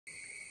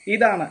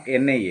ഇതാണ്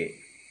NIA.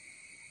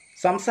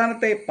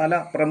 സംസ്ഥാനത്തെ പല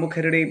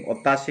പ്രമുഖരുടെയും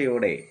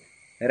ഒത്താശയോടെ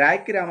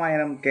രായ്ക്ക്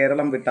രാമായണം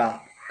കേരളം വിട്ട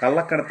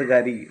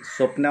കള്ളക്കടത്തുകാരി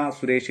സ്വപ്ന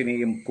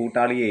സുരേഷിനെയും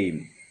കൂട്ടാളിയെയും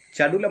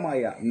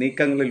ചടുലമായ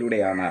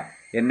നീക്കങ്ങളിലൂടെയാണ്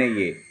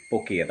NIA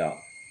പൊക്കിയത്.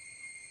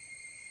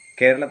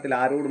 കേരളത്തിൽ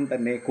ആരോടും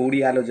തന്നെ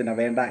കൂടിയാലോചന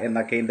വേണ്ട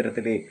എന്ന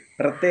കേന്ദ്രത്തിലെ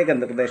പ്രത്യേക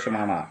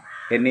നിർദ്ദേശമാണ്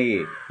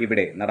NIA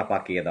ഇവിടെ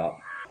നടപ്പാക്കിയത്.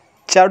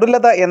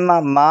 ചടുലത എന്ന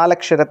 4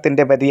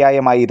 അക്ഷരത്തിൻ്റെ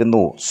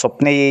പര്യായമായിരുന്നു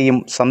സ്വപ്നയെയും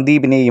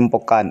സന്ദീപിനെയും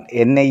പൊക്കാൻ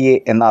NIA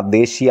എന്ന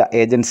ദേശീയ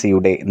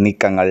ഏജൻസിയുടെ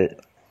നീക്കങ്ങൾ.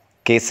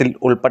 കേസിൽ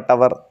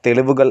ഉൾപ്പെട്ടവർ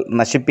തെളിവുകൾ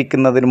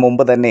നശിപ്പിക്കുന്നതിന്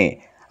മുമ്പ് തന്നെ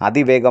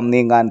അതിവേഗം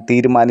നീങ്ങാൻ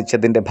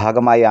തീരുമാനിച്ചതിൻ്റെ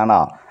ഭാഗമായാണ്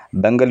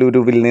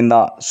ബംഗളൂരുവിൽ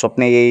നിന്ന്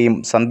സ്വപ്നയെയും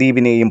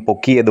സന്ദീപിനെയും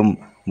പൊക്കിയതും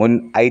മുൻ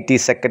IT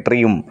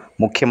സെക്രട്ടറിയും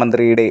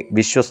മുഖ്യമന്ത്രിയുടെ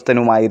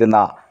വിശ്വസ്തനുമായിരുന്ന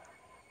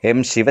M.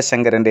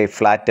 ശിവശങ്കരൻ്റെ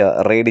ഫ്ലാറ്റ്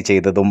റെയ്ഡ്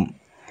ചെയ്തതും.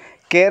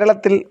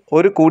 കേരളത്തിൽ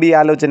ഒരു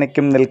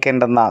കൂടിയാലോചനയ്ക്കും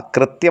നിൽക്കേണ്ടെന്ന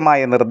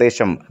കൃത്യമായ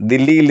നിർദ്ദേശം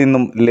ദില്ലിയിൽ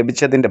നിന്നും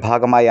ലഭിച്ചതിൻ്റെ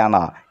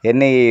ഭാഗമായാണ്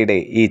NIAയുടെ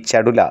ഈ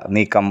ചടുല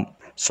നീക്കം.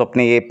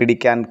 സ്വപ്നയെ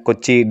പിടിക്കാൻ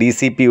കൊച്ചി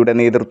DCPയുടെ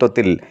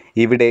നേതൃത്വത്തിൽ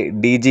ഇവിടെ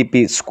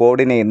DGP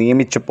സ്ക്വാഡിനെ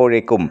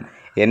നിയമിച്ചപ്പോഴേക്കും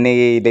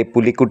NIAയിലെ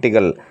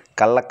പുലിക്കുട്ടികൾ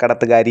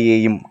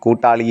കള്ളക്കടത്തുകാരിയെയും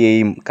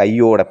കൂട്ടാളിയെയും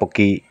കയ്യോടെ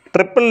പൊക്കി.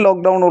 ട്രിപ്പിൾ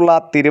ലോക്ക്ഡൗണുള്ള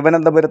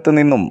തിരുവനന്തപുരത്ത്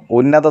നിന്നും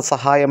ഉന്നത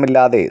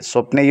സഹായമില്ലാതെ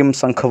സ്വപ്നയും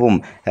സംഘവും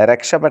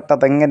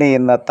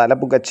രക്ഷപ്പെട്ടതെങ്ങനെയെന്ന്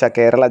തലപുകച്ച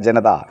കേരള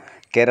ജനത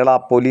കേരള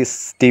പോലീസ്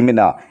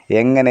ടീമിന്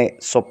എങ്ങനെ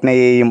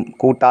സ്വപ്നയെയും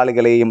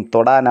കൂട്ടാളികളെയും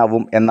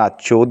തൊടാനാവും എന്ന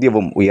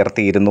ചോദ്യവും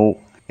ഉയർത്തിയിരുന്നു.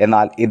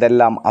 എന്നാൽ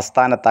ഇതെല്ലാം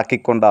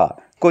അസ്ഥാനത്താക്കിക്കൊണ്ട്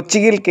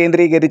കൊച്ചിയിൽ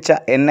കേന്ദ്രീകരിച്ച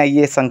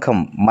NIA സംഘം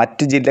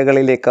മറ്റു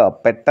ജില്ലകളിലേക്ക്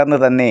പെട്ടെന്ന്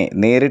തന്നെ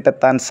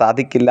നേരിട്ടെത്താൻ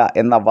സാധിക്കില്ല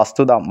എന്ന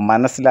വസ്തുത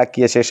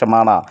മനസ്സിലാക്കിയ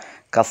ശേഷമാണ്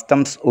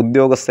കസ്റ്റംസ്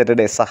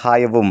ഉദ്യോഗസ്ഥരുടെ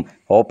സഹായവും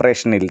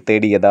ഓപ്പറേഷനിൽ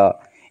തേടിയത്.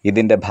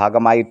 ഇതിൻ്റെ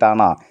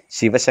ഭാഗമായിട്ടാണ്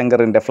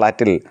ശിവശങ്കറിൻ്റെ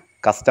ഫ്ലാറ്റിൽ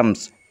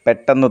കസ്റ്റംസ്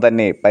പെട്ടെന്നു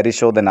തന്നെ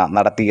പരിശോധന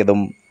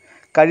നടത്തിയതും.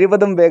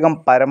 കഴിവതും വേഗം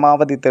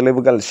പരമാവധി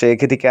തെളിവുകൾ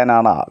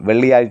ശേഖരിക്കാനാണ്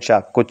വെള്ളിയാഴ്ച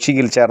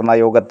കൊച്ചിയിൽ ചേർന്ന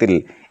യോഗത്തിൽ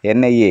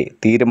NIA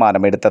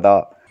തീരുമാനമെടുത്തത്.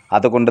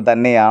 അതുകൊണ്ട്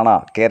തന്നെയാണ്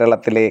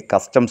കേരളത്തിലെ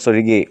കസ്റ്റംസ്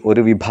ഒഴികെ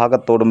ഒരു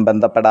വിഭാഗത്തോടും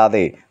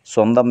ബന്ധപ്പെടാതെ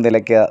സ്വന്തം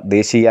നിലയ്ക്ക്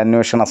ദേശീയ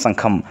അന്വേഷണ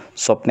സംഘം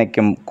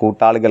സ്വപ്നയ്ക്കും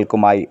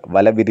കൂട്ടാളികൾക്കുമായി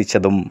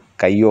വലവിരിച്ചതും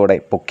കയ്യോടെ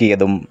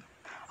പൊക്കിയതും.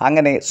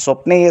 അങ്ങനെ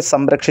സ്വപ്നയെ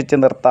സംരക്ഷിച്ചു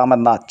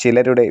നിർത്താമെന്ന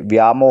ചിലരുടെ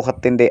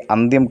വ്യാമോഹത്തിൻ്റെ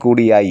അന്ത്യം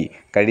കൂടിയായി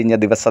കഴിഞ്ഞ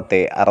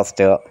ദിവസത്തെ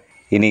അറസ്റ്റ്.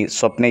 ഇനി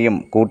സ്വപ്നയും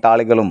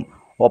കൂട്ടാളികളും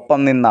ഒപ്പം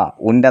നിന്ന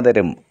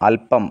ഉന്നതരും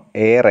അല്പം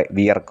ഏറെ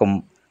വിയർക്കും.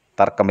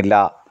 തർക്കമില്ല.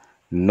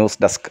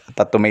 News desk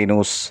Tatwamayi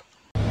news.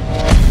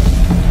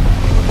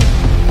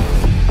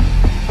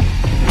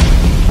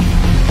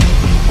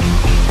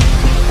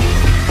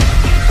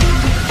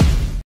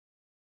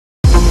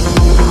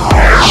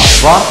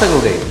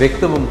 വാർത്തകളുടെ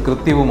വ്യക്തവും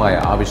കൃത്യവുമായ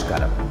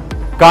ആവിഷ്കാരം,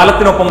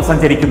 കാലത്തിനൊപ്പം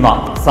സഞ്ചരിക്കുന്ന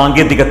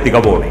സാങ്കേതിക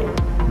തികവോടെ,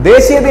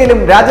 ദേശീയതയിലും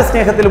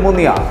രാജ്യസ്നേഹത്തിലും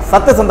ഊന്നിയ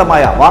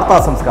സത്യസന്ധമായ വാർത്താ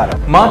സംസ്കാരം,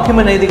 മാധ്യമ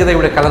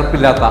നൈതികതയുടെ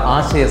കലർപ്പില്ലാത്ത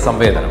ആശയ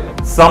സംവേദനം,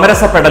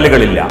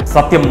 സമരസപ്പെടലുകളില്ല,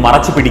 സത്യം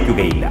മറച്ചു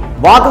പിടിക്കുകയില്ല,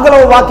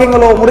 വാക്കുകളോ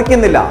വാക്യങ്ങളോ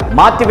മുറിക്കുന്നില്ല,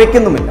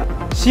 മാറ്റിവെക്കുന്നുമില്ല.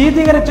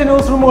 ശീതീകരിച്ച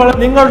ന്യൂസ് റൂമുകൾ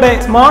നിങ്ങളുടെ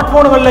സ്മാർട്ട്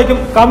ഫോണുകളിലേക്കും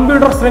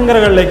കമ്പ്യൂട്ടർ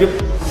ശൃംഖലകളിലേക്കും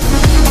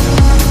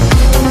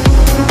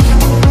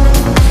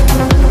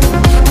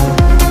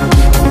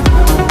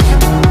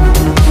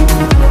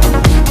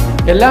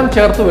എല്ലാം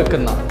ചേർത്ത്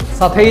വെക്കുന്ന,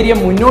 സധൈര്യം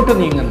മുന്നോട്ട്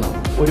നീങ്ങുന്ന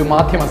ഒരു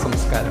മാധ്യമ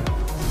സംസ്കാരം.